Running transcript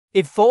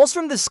It falls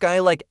from the sky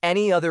like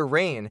any other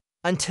rain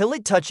until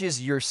it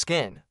touches your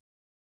skin.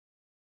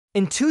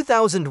 In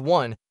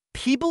 2001,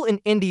 people in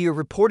India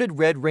reported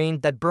red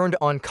rain that burned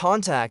on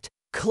contact,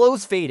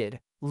 clothes faded,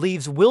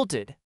 leaves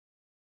wilted.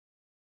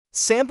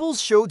 Samples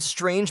showed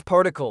strange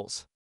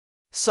particles.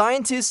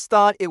 Scientists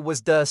thought it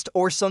was dust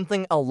or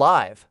something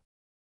alive.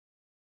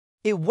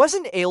 It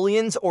wasn't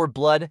aliens or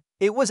blood,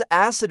 it was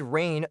acid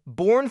rain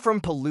born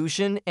from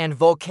pollution and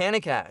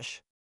volcanic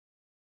ash.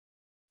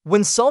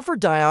 When sulfur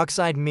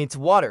dioxide meets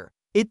water,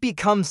 it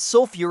becomes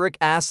sulfuric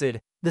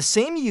acid, the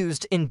same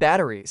used in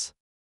batteries.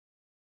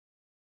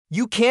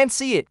 You can't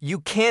see it,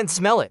 you can't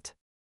smell it,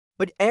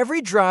 but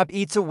every drop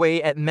eats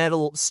away at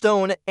metal,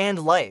 stone, and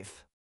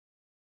life.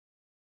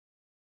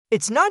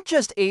 It's not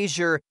just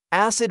Asia,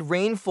 acid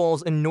rain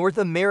falls in North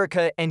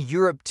America and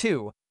Europe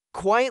too,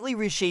 quietly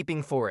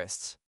reshaping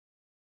forests.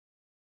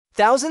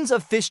 Thousands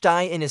of fish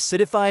die in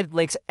acidified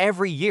lakes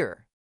every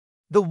year.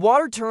 The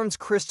water turns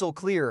crystal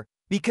clear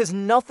because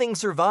nothing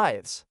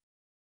survives.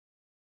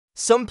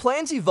 Some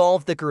plants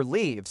evolve thicker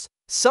leaves,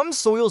 some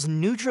soils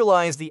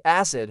neutralize the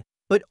acid,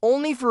 but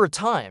only for a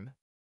time.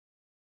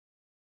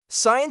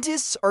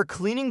 Scientists are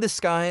cleaning the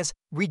skies,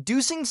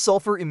 reducing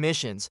sulfur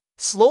emissions,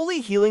 slowly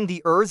healing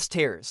the Earth's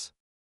tears.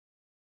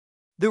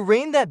 The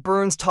rain that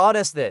burns taught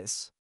us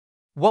this.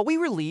 What we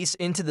release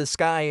into the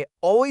sky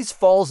always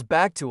falls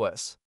back to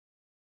us.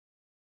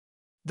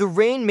 The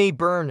rain may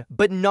burn,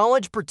 but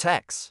knowledge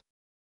protects.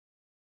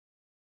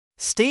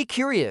 Stay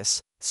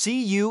curious.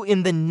 See you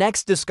in the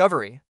next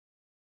discovery.